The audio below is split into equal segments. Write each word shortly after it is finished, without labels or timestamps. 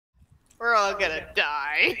We're all gonna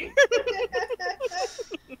die.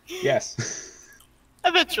 Yes.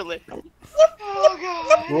 Eventually. Oh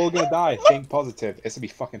god. We're all gonna die. Think positive. It's gonna be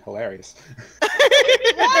fucking hilarious.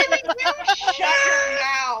 Why did you shut your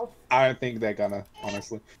mouth? I don't think they're gonna,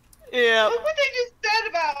 honestly. Yeah. Look what they just said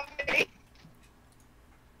about me.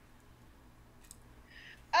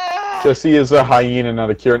 Jesse is a hyena,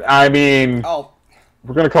 not a Kieran. I mean, Oh,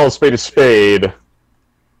 we're gonna call a spade a spade.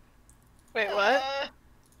 Wait, what?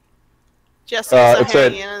 Jesse's a it's a-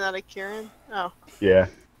 hyena, not a Kieran? Oh. Yeah.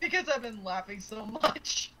 Because I've been laughing so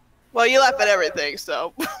much. Well, you laugh at everything,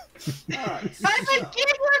 so. I'm a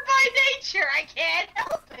giggler by nature. I can't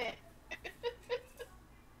help it.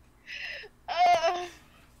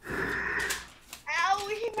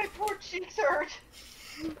 Owie, my poor cheeks hurt.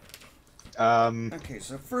 okay,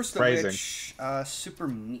 so first of Phrasing. which, Super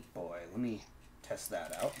Meat Boy. Let me test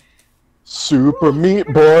that out. Super Meat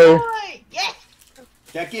Boy. Yes.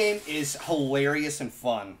 That game is hilarious and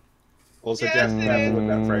fun. Also, Yes, Jeff, it careful with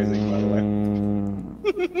that phrasing, by the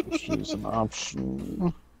way. Choose an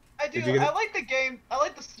option. I do. If you're gonna- I like the game. I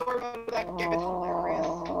like the story mode of that game. It's hilarious.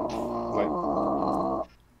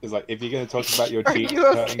 It's like, if you're gonna talk about your Are cheeks you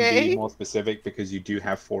hurting, okay? be more specific because you do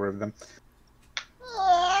have 4 of them.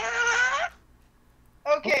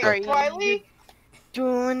 Okay, Are you- Twiley.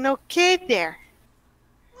 Doing okay there.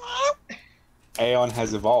 Aeon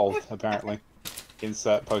has evolved, apparently.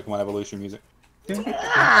 Insert Pokemon evolution music. What the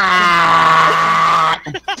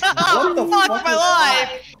Fuck fuck my was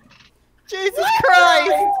life! Jesus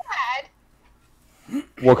Christ!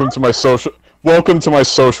 Welcome to my social. Welcome to my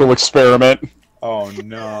social experiment. Oh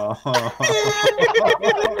no.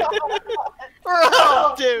 We're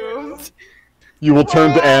all doomed. You will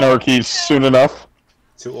turn to anarchy soon enough.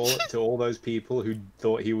 To all those people who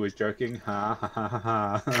thought he was joking, ha ha ha ha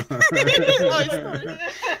ha.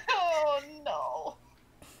 Oh no.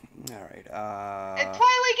 Alright, And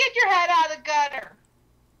Twiley, get your head out of the gutter.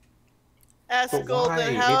 Ask But Golden, why?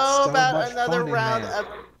 It's how so about much another fun in round there. of...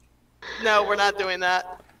 No, we're not doing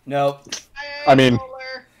that. No. I mean-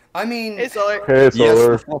 Solar. I mean, Hey, Solar. Hey,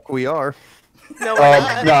 Solar. Yes, the fuck we are. No, we're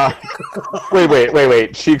not. Nah.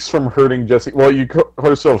 Wait. Cheeks from hurting Jesse. Well, you call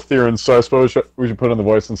yourself Theron, so I suppose we should put on the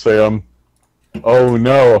voice and say, oh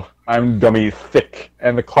no, I'm dummy thick,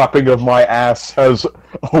 and the clapping of my ass has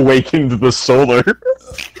awakened the Solar.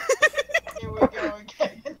 Here we go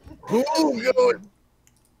again. Who going?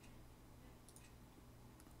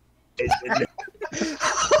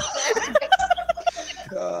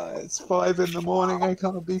 It's 5 in the morning, I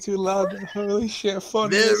can't be too loud. Holy shit, fun.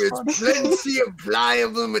 There is fun. plenty of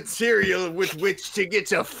pliable material with which to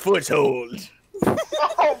get a foothold.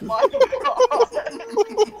 Oh my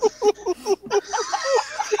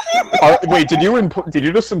god. Wait, did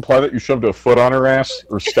you just imply that you shoved a foot on her ass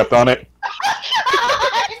or stepped on it? No!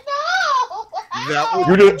 That Ow! was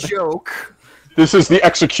You a did- joke. This is the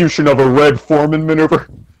execution of a Red Foreman maneuver.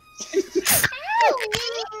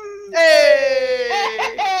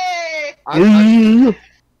 Hey! Hey!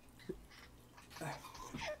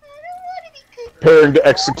 Preparing to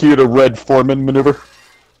execute a Red Foreman maneuver.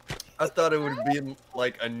 I thought it would be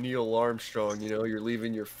like a Neil Armstrong, you know, you're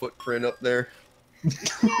leaving your footprint up there.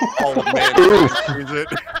 All of man sees it.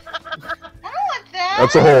 I don't want that.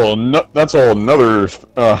 That's a whole another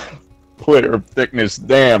layer of thickness.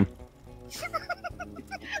 Damn.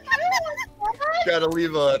 Gotta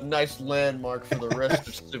leave a nice landmark for the rest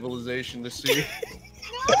of civilization to see.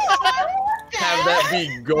 Have that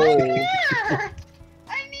be gold.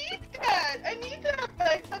 I need that. I need that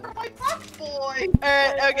back under my box, boy.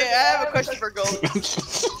 Alright, okay, I have a question for Golden.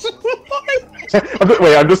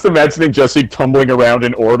 Wait, I'm just imagining Jesse tumbling around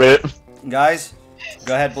in orbit. guys,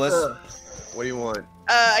 go ahead, Bliss. What do you want?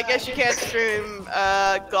 I guess you can't stream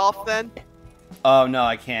golf then? Oh no,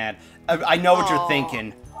 I can't. I know what you're Aw.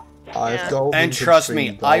 thinking. Yeah. And trust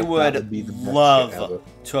me, I would love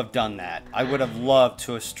to have done that. I would have loved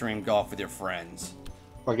to have streamed golf with your friends.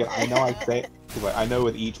 Again, I know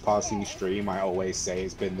with each passing stream, I always say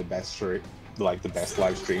it's been the best stream, like the best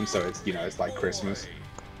live stream. So it's it's like Christmas.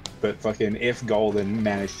 But fucking, if Golden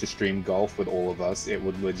managed to stream golf with all of us, it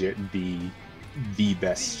would legit be the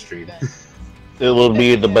best stream. It will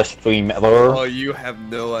be the best stream ever. Oh, you have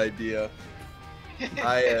no idea.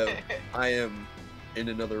 I am in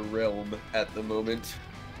another realm at the moment.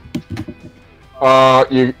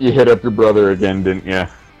 You hit up your brother again, didn't you?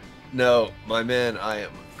 No, my man, I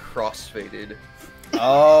am crossfaded.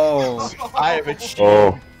 Oh.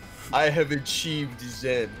 I have achieved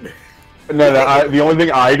Zen. No, the only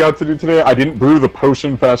thing I got to do today, I didn't brew the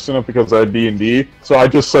potion fast enough because I had D&D, so I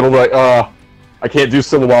just settled like, I can't do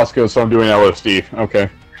Silawasco, so I'm doing LSD. Okay.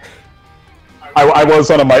 I was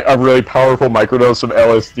on a really powerful microdose of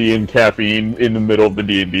LSD and caffeine in the middle of the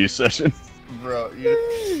D&D session. Bro,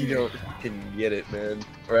 you don't fucking get it, man.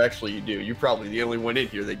 Or actually, you do. You're probably the only one in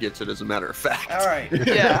here that gets it, as a matter of fact. All right.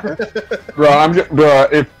 Yeah. Bro,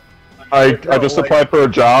 if I just applied for a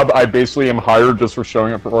job, I basically am hired just for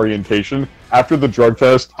showing up for orientation. After the drug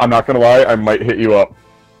test, I'm not gonna lie, I might hit you up.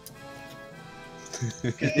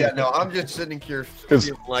 Yeah, no, I'm just sitting here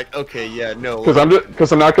feeling like, okay, yeah, no.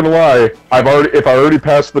 Because I'm not gonna lie, if I already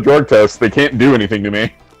passed the drug test, they can't do anything to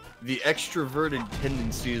me. The extroverted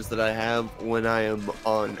tendencies that I have when I am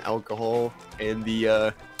on alcohol, and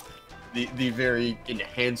the very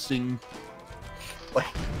enhancing, like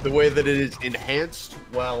the way that it is enhanced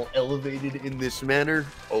while elevated in this manner.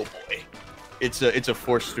 Oh boy, it's a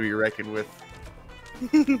force to be reckoned with.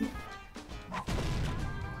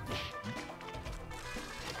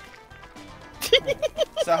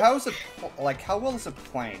 So how is it, like, how well is it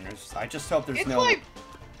playing? I just hope there's no... like,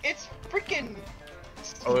 it's freaking...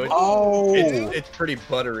 Oh, it's pretty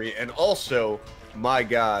buttery, and also, my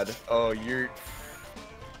god, oh, you're...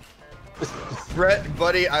 Brett,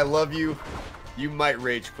 buddy, I love you. You might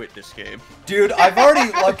rage quit this game. Dude, I've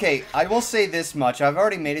already... Okay, I will say this much. I've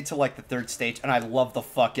already made it to, like, the 3rd stage, and I love the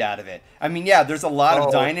fuck out of it. I mean, yeah, there's a lot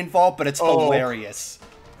of dying involved, but it's hilarious.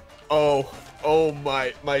 Oh,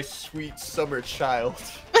 my sweet summer child.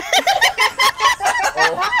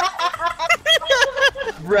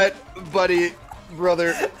 Brett, buddy,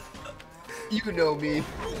 brother, you know me.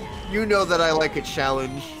 You know that I like a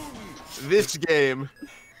challenge. This game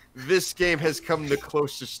has come the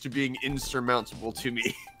closest to being insurmountable to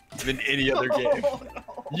me than any other game. Oh, no.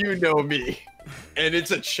 You know me, and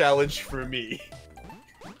it's a challenge for me.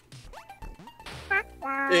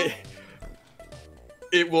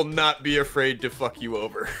 It will not be afraid to fuck you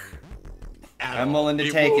over. I'm willing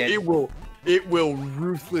to take it. It will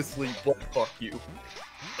ruthlessly butt fuck you.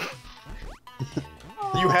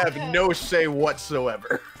 You have no say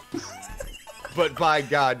whatsoever. But by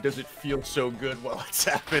God, does it feel so good while it's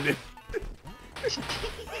happening?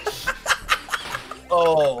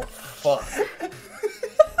 Oh, fuck.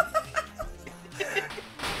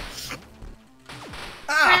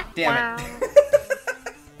 Ah, damn it.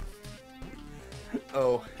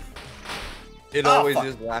 Oh. It always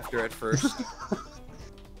is laughter at first.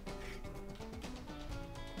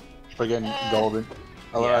 Friggin' Golden.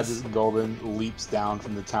 Golden leaps down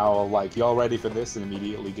from the tower like, y'all ready for this? And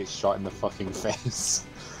immediately gets shot in the fucking face.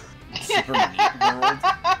 Super Meat World?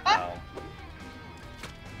 No.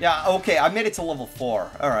 Yeah, okay, I made it to level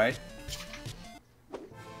 4. Alright.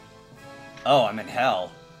 Oh, I'm in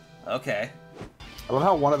hell. Okay. I love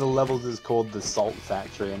how one of the levels is called the Salt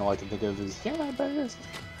Factory, and all I can think of is, yeah, but it is.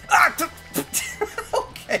 Ah,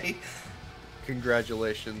 okay.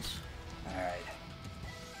 Congratulations. Alright.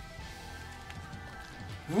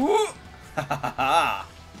 Woo!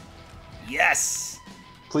 Yes!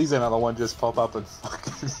 Please another one just pop up and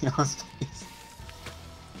fucking Neon's face.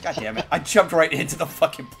 God damn it, I jumped right into the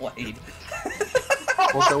fucking blade.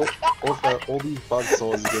 Also, all these bug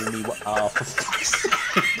swords are giving me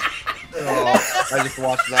Oh, I just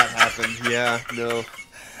watched that happen. Yeah, no.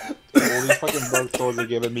 all these fucking bug swords are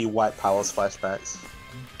giving me White Palace flashbacks.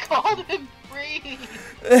 Golden free.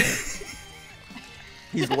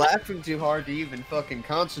 He's laughing too hard to even fucking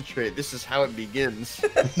concentrate. This is how it begins.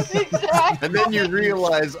 Exactly. And then you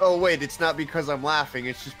realize, oh wait, it's not because I'm laughing,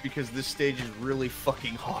 it's just because this stage is really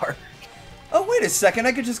fucking hard. Oh, wait a second,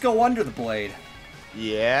 I could just go under the blade.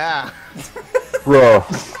 Yeah. Bro.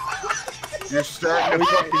 You're starting to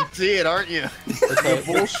fucking see it, aren't you? The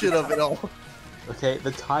bullshit of it all. Okay,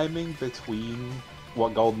 the timing between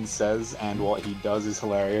what Golden says and what he does is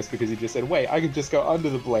hilarious because he just said, wait, I could just go under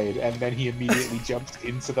the blade, and then he immediately jumped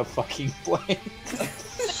into the fucking blade.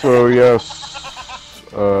 So, yes,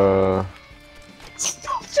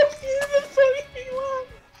 Stop jumping in the fucking line!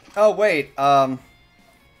 Oh, wait,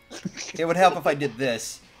 it would help if I did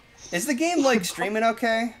this. Is the game, like, streaming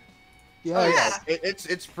okay? Yeah, Oh yeah,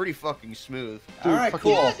 it's pretty fucking smooth. Alright,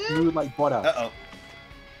 fucking cool. smooth like butter. Uh-oh.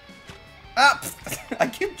 Ah! I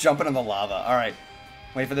keep jumping in the lava. Alright.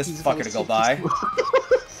 Wait for this fucker to go by.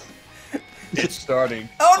 It's starting.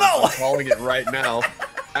 Oh no! I'm calling it right now.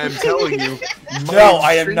 I'm telling you. No,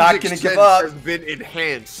 I am not gonna give up. Has been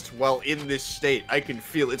enhanced while in this state. I can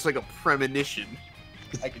feel it's like a premonition.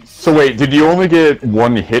 I can. so wait, did you only get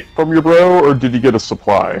one hit from your bro, or did you get a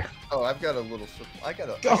supply? Oh, I've got a little. I got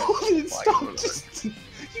a. Golden, stop! Just, you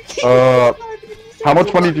How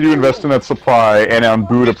much money did you invest in that supply, and on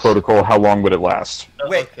Buddha Protocol, how long would it last?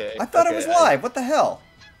 Wait, Okay, I thought it was live. What the hell?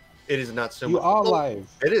 It is not so You much. are Oh, live.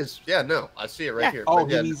 It is. Yeah, no, I see it right here. Oh,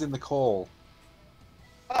 But yeah, he's in the call.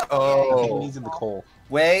 Oh. He's in the coal.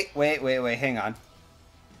 Wait, hang on.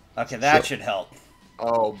 Okay, that should help.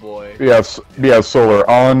 Oh boy. Yes, Solar.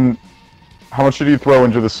 On how much did you throw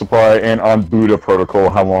into the supply, and on Buddha protocol,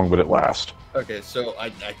 how long would it last? Okay, so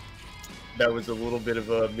I that was a little bit of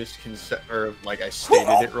a misconception, or like I stated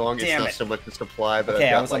it wrong. It's Damn not it. so much the supply, but Okay,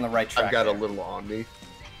 I've got, I was on the right track I've got there. a little on me.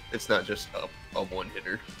 It's not just a one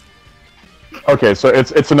hitter. Okay, so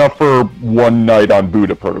it's enough for one night on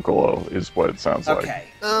Buddha protocol, is what it sounds like. Okay.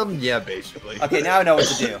 Yeah, basically. Okay, now I know what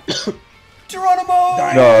to do. Geronimo!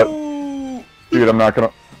 No, dude, I'm not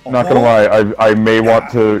gonna lie. I may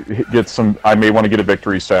want to get some. I may want to get a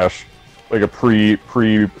victory stash, like a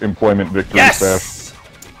pre-employment victory stash.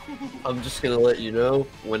 I'm just gonna let you know,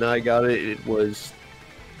 when I got it, it was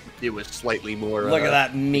slightly more. Look at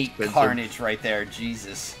that meat expensive. carnage right there,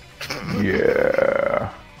 Jesus.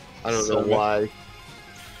 Yeah. I don't know why.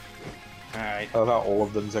 Alright. I love how all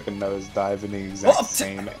of them took a nosedive in the exact Oh,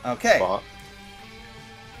 same okay. spot.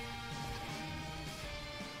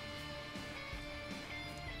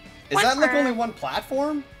 Is that like only one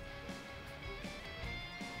platform?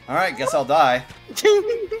 Alright, guess I'll die.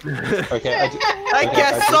 Okay, I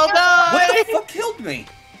guess I'll What die. the fuck killed me?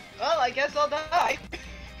 Well, I guess I'll die.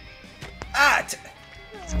 Ah!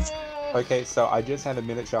 Okay, so I just had a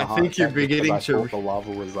miniature I heart think you're attack because beginning I to- thought the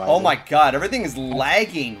lava was rising. Oh my god, everything is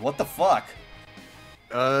lagging. What the fuck?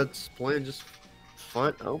 It's playing just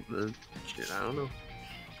fine. Oh, shit, I don't know.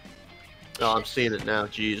 Oh, I'm seeing it now.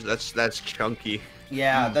 Jeez, that's chunky.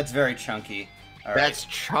 Yeah, that's very chunky. Alright. That's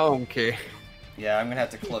chunky. Yeah, I'm gonna have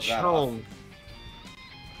to close that off. Chunk.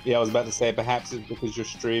 Yeah, I was about to say, perhaps it's because you're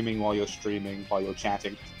streaming while you're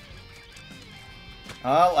chatting.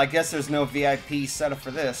 Well, I guess there's no VIP setup for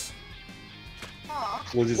this. Aw.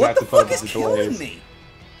 We'll just What have the to put fuck is the killing doors. me?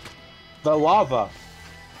 The lava!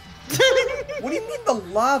 What do you mean the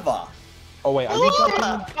lava? Oh wait, are you jumping?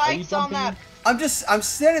 Are you Spikes on jumping? that. I'm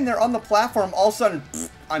standing there on the platform, all of a sudden, pfft,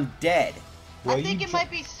 I'm dead. Were I you think it ju- might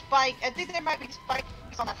be spike. I think there might be spikes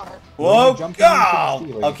on that car. Whoa, jumping into the go!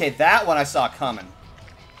 ceiling? Okay, that one I saw coming.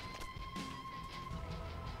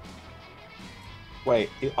 Wait,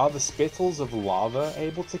 are the spittles of lava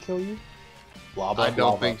able to kill you? Lava? I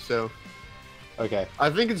don't lava. think so. Okay. I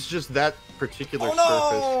think it's just that particular Oh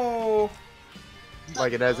no! surface.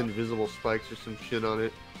 Like it has invisible spikes or some shit on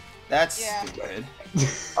it. That's Yeah. stupid.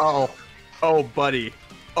 Oh, buddy.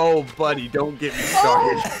 Oh, buddy, don't get me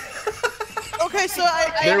started. Okay, so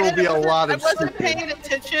I There will be a lot of I wasn't stupid. paying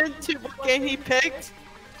attention to what game he picked.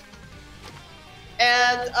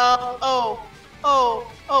 And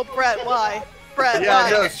Brett, why? Brett, Yeah, why?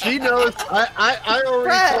 no, she knows. I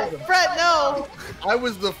already told him. Brett, no. I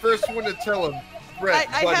was the first one to tell him. Brett,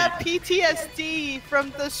 I buddy. have PTSD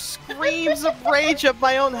from the screams of rage of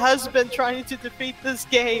my own husband trying to defeat this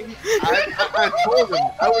game. I told him.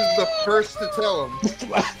 I was the first to tell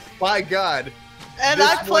him. My God. And This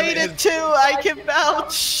I one played is- it too, I can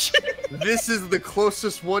vouch. This is the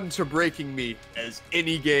closest one to breaking me as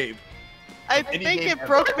any game. I Any think game it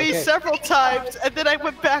broke me Okay. several times, and then I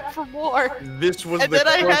went back for more. This was And the then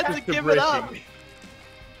I closest had to give it breaking up. me.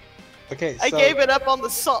 Okay, so I gave it up on the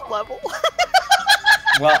salt level.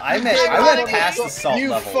 Well, I went past the salt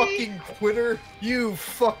You level. fucking quitter. You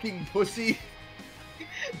fucking pussy.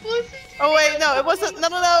 Oh wait, no, it wasn't.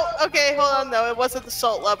 No. Okay, hold on. No, it wasn't the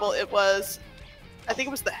salt level. It was, I think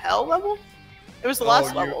it was the hell level. It was the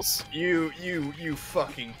last levels. You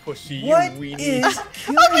fucking pussy. What you weenie. is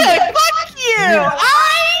killing Okay, me?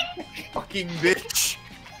 fuck you. Fucking bitch.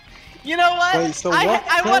 You know what? Wait, so what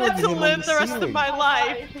I wanted killed to him on live the the rest of ceiling? my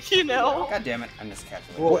life. You know. God damn it, I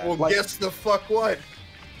miscalculated. Well, Like- guess the fuck what?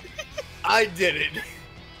 I did it.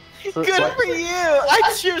 for- Good like- for you.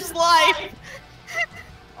 I choose life.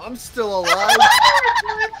 I'm still alive.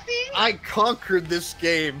 I conquered this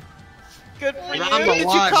game. Good for you. I'm Did you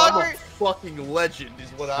alive. I'm conquer? a fucking legend, is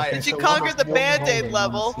what I am. Did you conquer the Band-Aid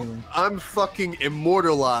level? I'm fucking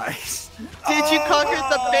immortalized. Did you conquer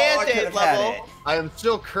the I Band-Aid could've had level? it. I am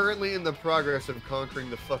still currently in the progress of conquering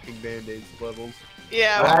the fucking Band-Aids levels.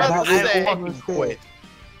 Yeah, I Wow, was that about to was say. awesome. Fucking quit.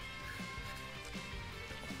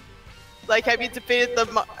 Like, have you defeated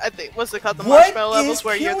the? I think what's it called? The What marshmallow levels is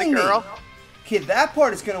where you're the killing me? girl. Okay, that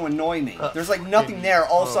part is gonna annoy me. There's like nothing there.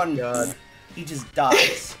 All of a Oh, sudden, God. pfft, he just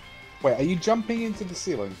dies. Wait, are you jumping into the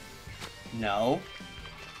ceiling? No.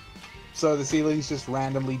 So the ceiling's just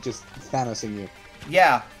randomly just Thanosing you.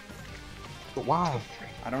 Yeah. But why?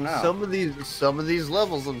 I don't know. Some of these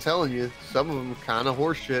levels, I'm telling you, some of them kind of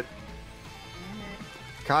horseshit.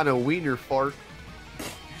 Kind of wiener fart.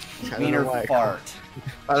 I don't Wiener know why fart.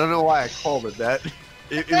 I don't know why I called it that.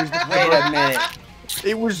 It was Wait a minute.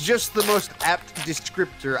 it was just the most apt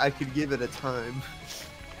descriptor I could give at a time.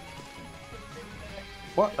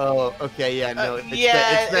 What? Oh, okay, yeah, no,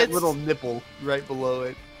 it's that little nipple right below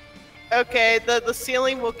it. Okay, the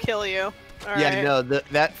ceiling will kill you. All Yeah, right. no,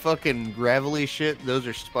 that fucking gravelly shit, those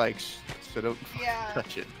are spikes, so don't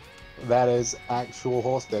touch it. That is actual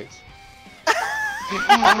horse dicks.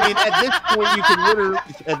 I mean, at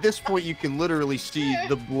this point you can literally see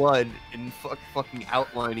the blood and fucking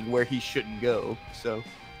outlining where he shouldn't go. So.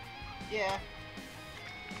 Yeah.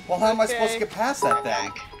 Well, how am I supposed to get past that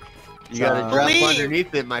thing? You gotta drop Leave.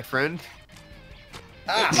 underneath it, my friend.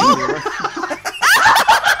 Ah.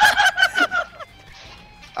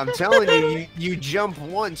 I'm telling you, you jump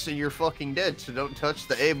once and you're fucking dead. So don't touch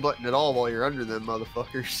the A button at all while you're under them,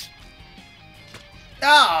 motherfuckers.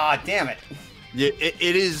 Ah, damn it. Yeah, it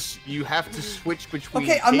is. You have to switch between.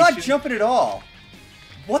 Okay, I'm not jumping at all.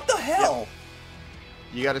 What the hell?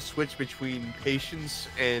 You gotta switch between patience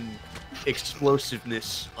and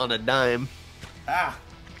explosiveness on a dime. Ah.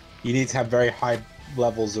 You need to have very high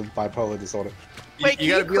levels of bipolar disorder. Wait,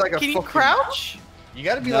 you gotta be like a can you fucking, crouch? You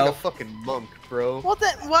gotta be like a fucking monk, bro. Well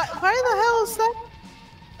then, why the hell is that?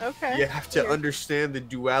 Okay. You have to understand the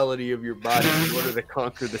duality of your body in order to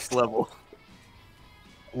conquer this level.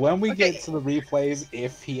 When we get to the replays,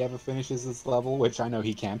 if he ever finishes this level, which I know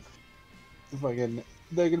he can, fucking,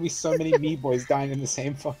 there are gonna be so many Meat Boys dying in the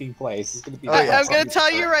same fucking place. It's gonna be. I'm gonna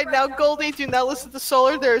tell you right now, Goldie, do not listen to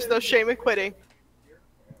Solar. There is no shame in quitting.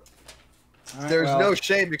 Right, There's no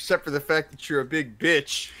shame except for the fact that you're a big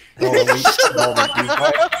bitch. We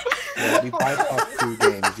bypassed 2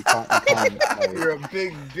 games. You can't You're a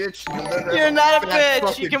big bitch. You're not a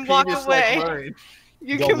bitch. You can walk away. Like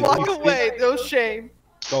you can walk away. No shame.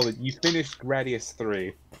 Golden, you finished Gradius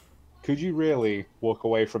 3. Could you really walk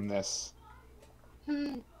away from this?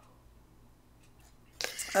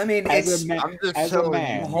 I mean, As it's... a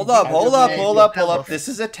man. Hold up. This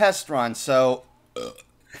is a test run, so...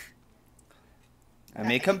 I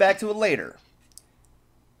may come back to it later.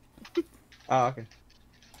 Oh, okay.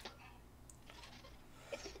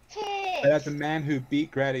 But as a man who beat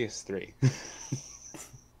Gradius 3.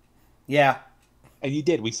 Yeah. And you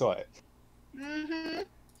did, we saw it. Mm-hmm.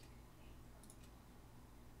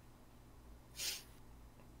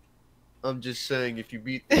 I'm just saying, if you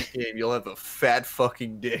beat this game, you'll have a fat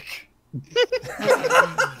fucking dick. Well,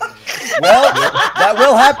 that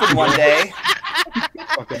will happen one day.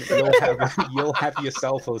 You'll have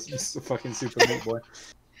yourself a fucking Super Meat Boy.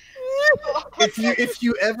 If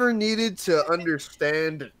you ever needed to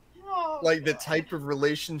understand like the type of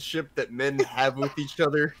relationship that men have with each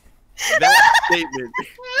other, that statement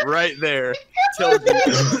right there tells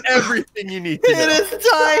you everything you need to know. It is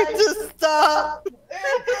time to stop.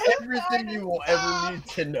 Everything you will ever need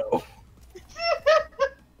to know.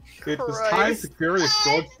 It was time for Curious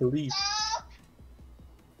George to leave.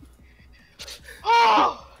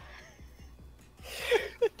 Oh!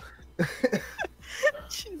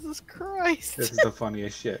 Jesus Christ. This is the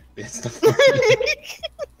funniest shit. It's the funniest.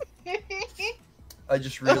 I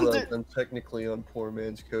just realized I'm technically on poor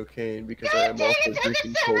man's cocaine because I am also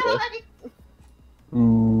drinking cola.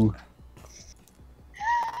 Ooh.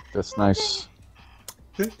 That's nice.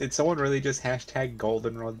 Did someone really just hashtag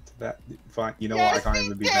goldenrod to that? Fine, you know what? I can't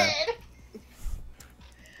even be mad.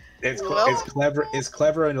 It's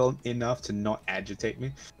clever enough to not agitate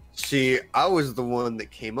me. See, I was the one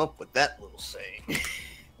that came up with that little saying.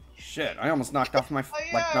 Shit, I almost knocked over my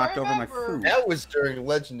food. That was during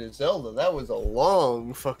Legend of Zelda. That was a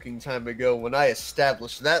long fucking time ago when I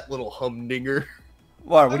established that little humdinger.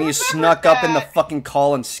 What, when you snuck up in the fucking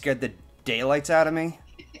call and scared the daylights out of me?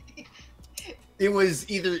 It was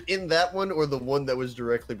either in that one or the one that was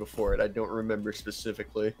directly before it. I don't remember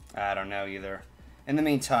specifically. I don't know either. In the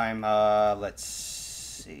meantime, let's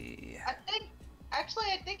see. I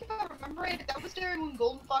think if I remember right, that was during when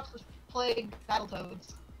Golden Fox was playing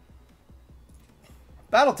Battletoads.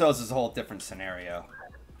 Battletoads is a whole different scenario.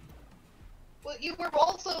 Well, you were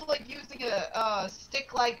also like using a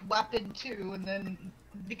stick-like weapon too, and then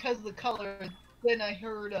because of the color, then I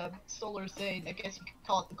heard Solar saying, I guess you could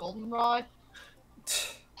call it the goldenrod.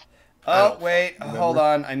 Oh wait, hold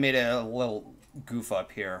on. I made a little goof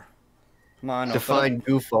up here. Come on. Define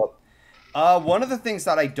goof up. One of the things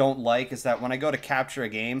that I don't like is that when I go to capture a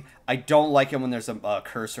game, I don't like it when there's a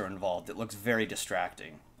cursor involved. It looks very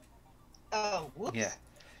distracting. Oh, whoops.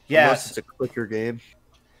 Yeah. Unless it's a clicker game.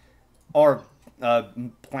 Or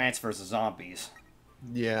Plants vs. Zombies.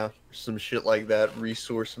 Yeah, some shit like that.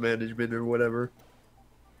 Resource management or whatever.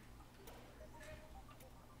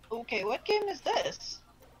 Okay, what game is this?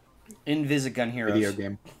 Invisigun Heroes. Video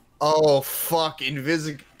game. Oh, fuck.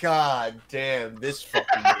 God damn. This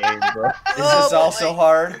fucking game, bro. Is this also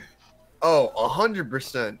hard? Oh,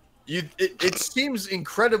 100%. It seems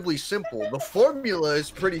incredibly simple. The formula is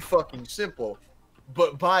pretty fucking simple,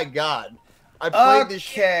 but by God, I played this.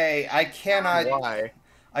 Okay, I cannot. Why?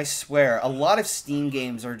 I swear, a lot of Steam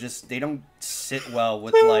games are just they don't sit well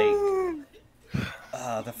with like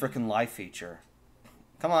the frickin' live feature.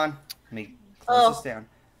 Come on, let me close this down.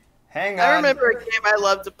 Hang on. I remember a game I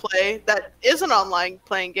loved to play that is an online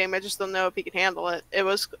playing game. I just don't know if he can handle it.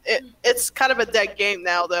 It's kind of a dead game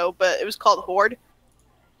now though, but it was called Horde.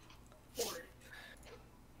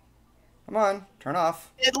 Come on, turn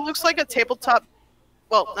off. It looks like a tabletop.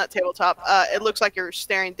 Well, not tabletop. It looks like you're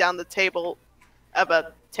staring down the table of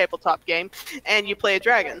a tabletop game, and you play a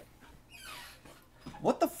dragon.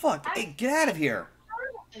 What the fuck? Hey, get out of here!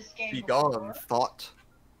 Be gone, thought.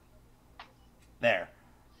 There.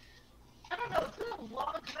 I don't know, it's been a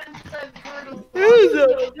long time since I've heard of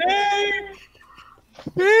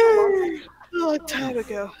A long time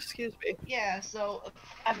ago. Excuse me. Yeah, so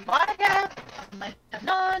I might have, I might have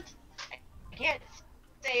not. I can't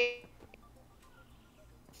say.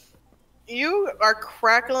 You are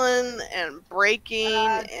crackling and breaking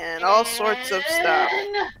and all sorts of stuff.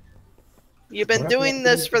 You've been doing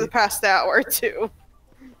this for the past hour or two.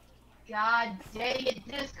 God dang it,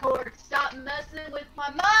 Discord, stop messing with my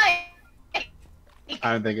mind!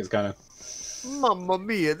 I don't think it's gonna. Mamma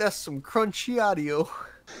mia, that's some crunchy audio.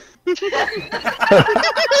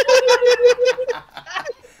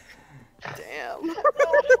 Damn.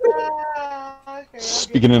 Okay.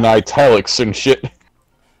 Speaking in italics and shit.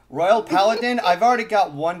 Royal Paladin, I've already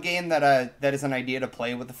got one game that that is an idea to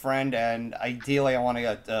play with a friend, and ideally I want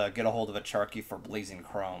to get a hold of a Charky for Blazing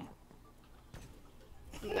Chrome.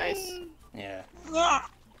 Nice. Yeah.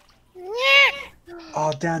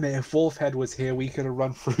 Oh damn it! If Wolfhead was here, we could have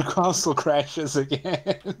run through Castle Crashers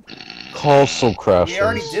again. Castle Crashers. We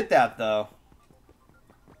already did that though.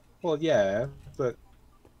 Well, yeah, but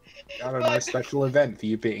I don't know, special event for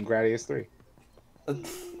you beating Gradius 3.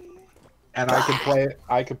 And I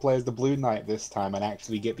can play as the Blue Knight this time and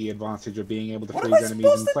actually get the advantage of being able to What am freeze I enemies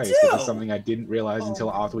in supposed to place, do? which is something I didn't realize until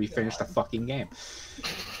after we finished the fucking game.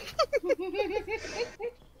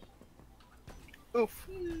 Oof.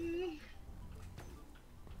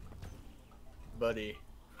 Buddy.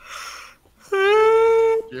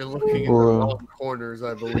 You're looking in the wrong corners,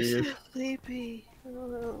 I believe. Sleepy.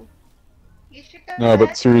 Oh. You should go No, but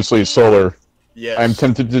back. seriously, Solar. Yes. I'm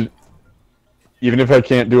tempted to. Even if I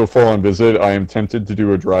can't do a full-on visit, I am tempted to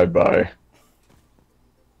do a drive-by.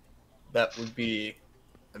 That would be.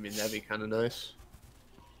 I mean, that'd be kind of nice.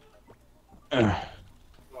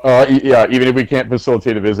 Yeah, even if we can't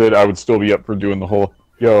facilitate a visit, I would still be up for doing the whole.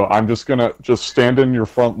 Yo, I'm just gonna stand in your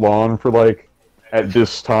front lawn for like, at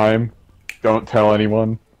this time, don't tell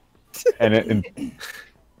anyone, and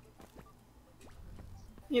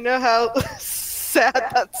You know how sad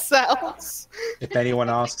that sounds? If anyone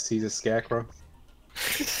asks, he's a scarecrow.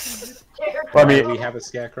 I mean, Do we have a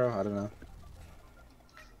scarecrow? I don't know.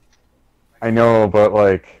 I know, but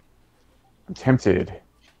like, I'm tempted.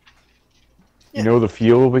 You know the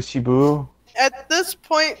feel, Wishy Boo? At this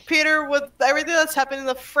point, Peter, with everything that's happening in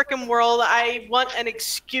the frickin' world, I want an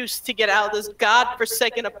excuse to get out of this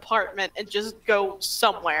godforsaken apartment and just go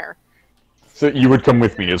somewhere. So you would come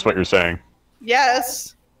with me, is what you're saying?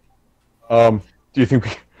 Yes. Do you think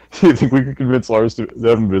we could convince Lars to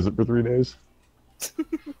have him visit for 3 days?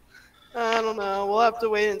 I don't know. We'll have to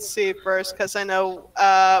wait and see first, because I know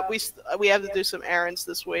we have to do some errands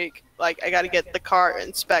this week. Like, I got to get the car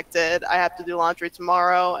inspected. I have to do laundry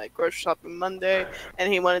tomorrow. I grocery shopping Monday,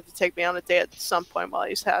 and he wanted to take me on a date at some point while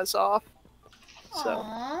he has off. So.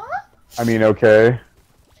 Aww. I mean, okay,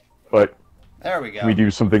 but There we go. can we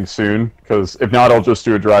do something soon? Because if not, I'll just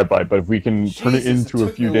do a drive-by. But if we can turn it Jesus, into a took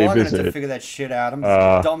me few-day long enough to visit, figure that shit out. I'm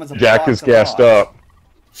as dumb as a Jack box is of gassed rocks. up.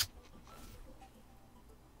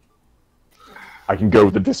 I can go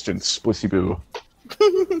the distance, Blissy Boo.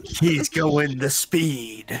 He's going the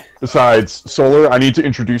speed. Besides, Solar, I need to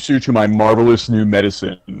introduce you to my marvelous new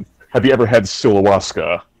medicine. Have you ever had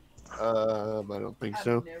Silawaska? I don't think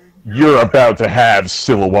so. You're about to have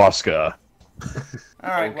Silawaska.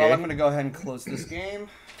 Alright, Okay. well, I'm going to go ahead and close this game.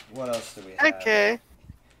 What else do we have? Okay.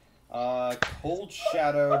 Cold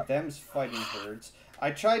Shadow, Them's Fighting Herds. I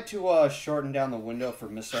tried to shorten down the window for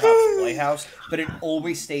Mr. House Playhouse, but it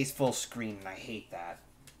always stays full screen, and I hate that.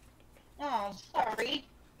 Oh, sorry.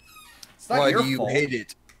 It's not Why your do you fault. hate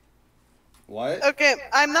it? What? Okay,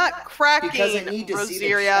 I'm not cracking Because I need to see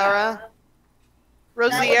the Rosiera.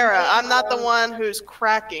 Rosiera, I'm not the one who's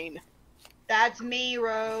cracking. That's me,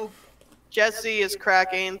 Ro. Jesse is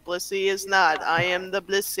cracking, Blissy is not. I am the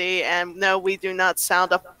Blissy, and no, we do not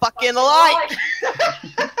sound a fucking alike!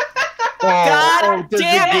 God does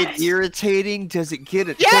damn it get it! irritating? Does it get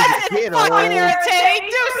Yes, does it it's get fucking old? irritating.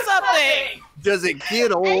 Do something. Does it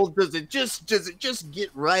get old? Does it just get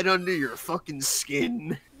right under your fucking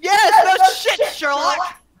skin? Yes, no shit,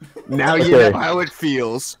 Sherlock. Now you Okay. know how it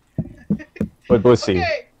feels. But let's see.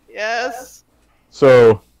 Okay. Yes.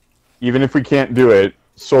 So, even if we can't do it,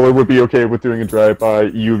 Solar would be okay with doing a drive-by.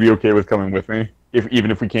 You would be okay with coming with me,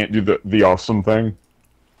 even if we can't do the awesome thing.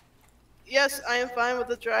 Yes, I am fine with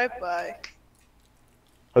the drive-by.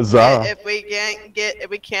 Huzzah! If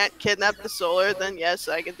we can't kidnap the Solar, then yes,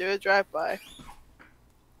 I can do a drive-by.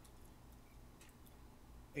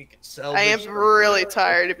 We can I salvage am really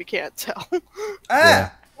tired if you can't tell.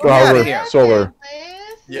 Ah! So Get how out of would here. Solar?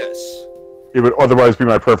 Yes. It would otherwise be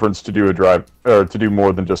my preference to do to do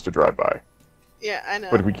more than just a drive-by. Yeah, I know.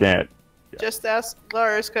 But if we can't, Just ask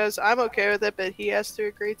Lars, because I'm okay with it, but he has to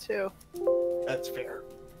agree too. That's fair.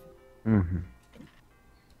 mm-hmm.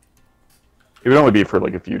 It would only be for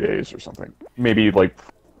like a few days or something. Maybe like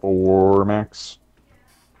 4 max.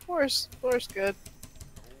 Four's good.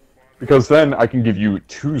 Because then I can give you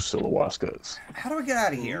 2 Silawaskas. How do I get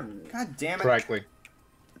out of here? God damn it. Correctly.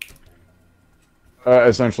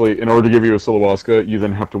 Essentially, in order to give you a Silawaska, you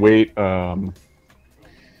then have to wait. What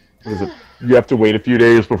is it? You have to wait a few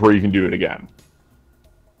days before you can do it again.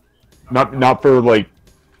 Not for like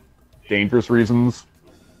dangerous reasons.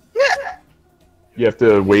 You have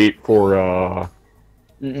to wait for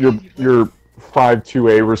your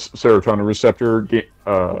 5-2A serotonin receptor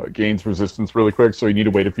gains resistance really quick, so you need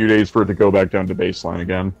to wait a few days for it to go back down to baseline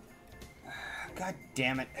again. God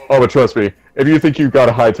damn it. Oh, but trust me, if you think you've got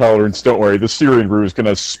a high tolerance, don't worry. The steering room is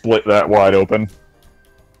gonna split that wide open.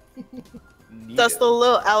 Does the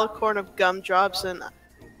little alicorn of gumdrops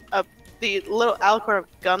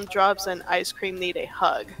and ice cream need a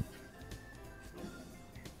hug?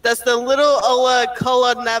 Does the little Ola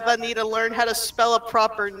Neva need to learn how to spell a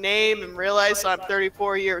proper name and realize I'm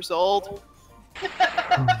 34 years old?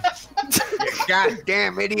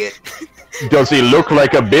 Goddamn idiot. Does he look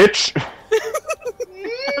like a bitch?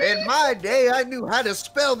 In my day, I knew how to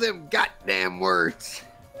spell them goddamn words.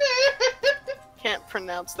 Can't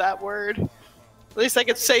pronounce that word. At least I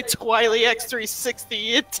could say Twiley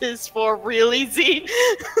X360. It is for real easy.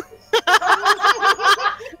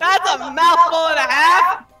 That's a mouthful and a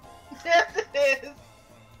half. Yes, it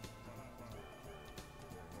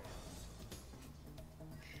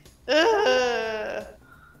is.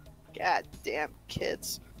 Goddamn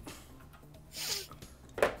kids.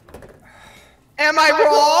 Am I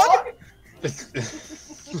wrong?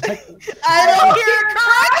 I don't hear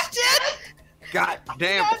correction.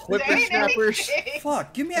 Goddamn whippersnappers.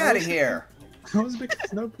 Fuck, get me out of here. That was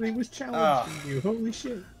because nobody was challenging you. Holy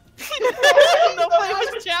shit. Nobody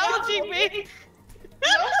was challenging me.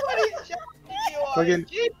 Nobody's challenging you on Fucking-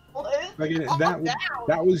 Jeez,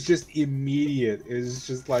 that was just immediate. It was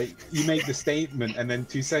just like you make the statement, and then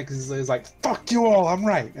 2 seconds later, it's like "fuck you all, I'm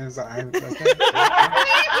right." And it's like, okay.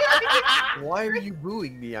 Why are you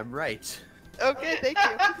booing me? I'm right. Okay, thank you.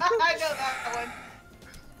 I know that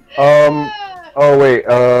one. Oh wait,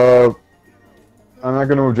 I'm not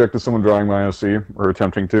going to object to someone drawing my OC, or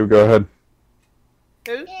attempting to. Go ahead.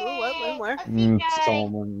 Who? What? When? Where?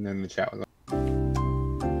 Someone in the chat was like,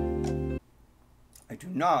 I do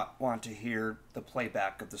not want to hear the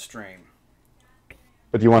playback of the stream.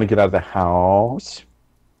 But do you want to get out of the house?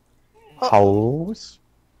 House?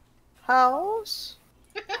 House?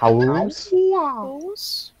 House?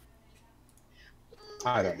 House?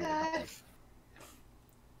 I don't know.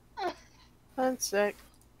 I'm sick.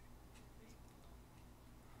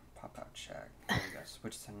 Pop out chat. There we go.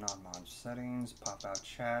 Switch to non-mod settings. Pop out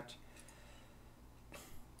chat.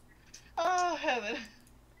 Oh, heaven.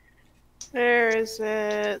 Where is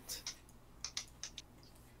it?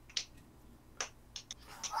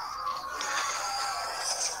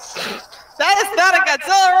 That is not a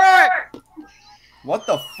Godzilla roar! What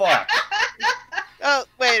the fuck? Oh,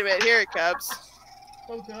 wait a minute. Here it comes.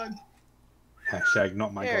 Oh, God. Hashtag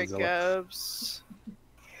not my Here it Godzilla. goes.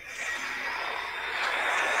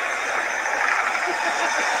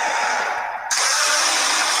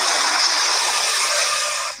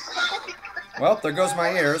 Well, there goes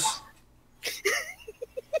my ears. It's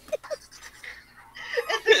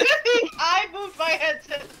a good thing I moved my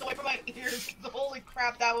headset away from my ears, because holy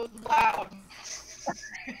crap, that was loud.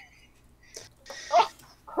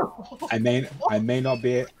 I may not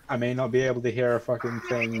be able to hear a fucking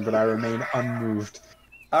thing, but I remain unmoved.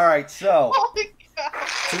 Alright, so, Holy cow.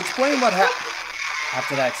 to explain what happened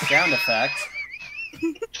after that sound effect,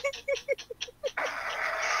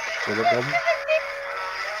 Was it Golden?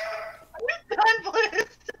 Done,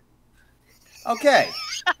 please. okay.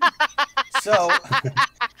 So,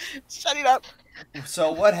 Shut it up.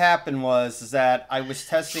 so what happened was is that I was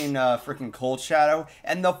testing freaking Cold Shadow,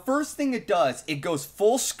 and the first thing it does, it goes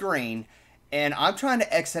full screen, and I'm trying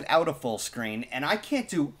to exit out of full screen, and I can't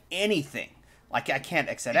do anything. Like, I can't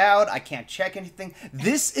exit out, I can't check anything.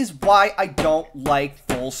 This is why I don't like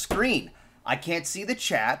full screen. I can't see the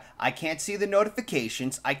chat, I can't see the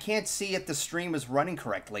notifications, I can't see if the stream is running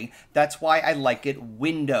correctly. That's why I like it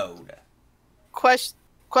windowed.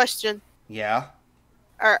 Question. Yeah?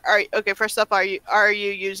 Okay, first up, are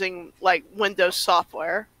you using like Windows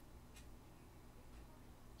software?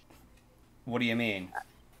 What do you mean?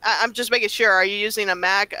 I'm just making sure. Are you using a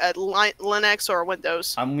Mac, a Linux, or a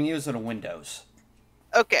Windows? I'm using a Windows.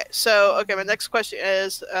 Okay, so my next question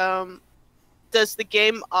is, does the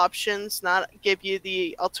game options not give you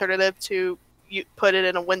the alternative to put it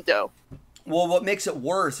in a window? Well, what makes it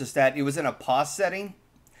worse is that it was in a pause setting,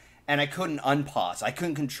 and I couldn't unpause. I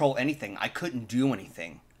couldn't control anything. I couldn't do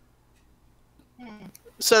anything.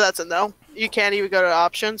 So that's a no. You can't even go to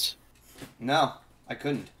options. No, I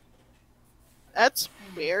couldn't. That's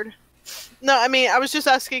weird. No, I mean, I was just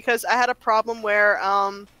asking because I had a problem where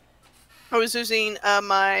I was using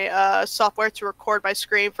my software to record my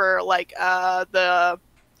screen for like the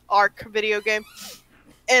Arc video game,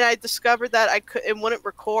 and I discovered that it wouldn't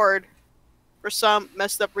record for some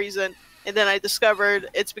messed up reason, and then I discovered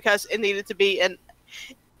it's because it needed to be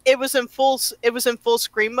it was in full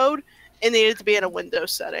screen mode. It needed to be in a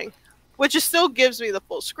Windows setting, which still gives me the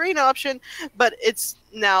full screen option, but it's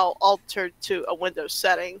now altered to a Windows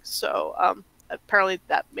setting. So apparently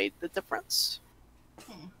that made the difference.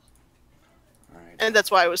 Alright. And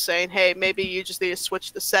that's why I was saying, hey, maybe you just need to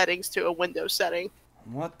switch the settings to a Windows setting.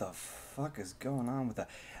 What the fuck is going on with that?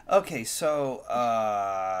 Okay, so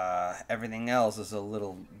everything else is a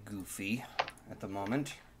little goofy at the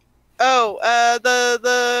moment. Oh,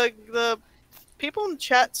 the people in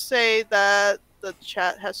chat say that the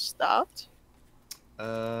chat has stopped.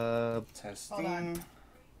 Testing.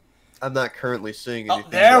 I'm not currently seeing Oh,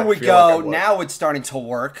 anything. there but I we feel like I go. was. Now it's starting to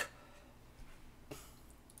work.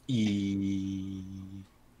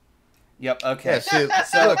 Yep. Okay. Yeah,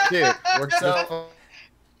 see, look, here. Works So-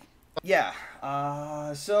 Yeah.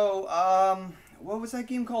 What was that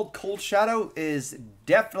game called? Cold Shadow is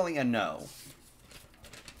definitely a no.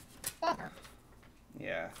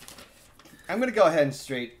 Yeah. I'm gonna go ahead and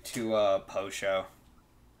straight to Poe Show.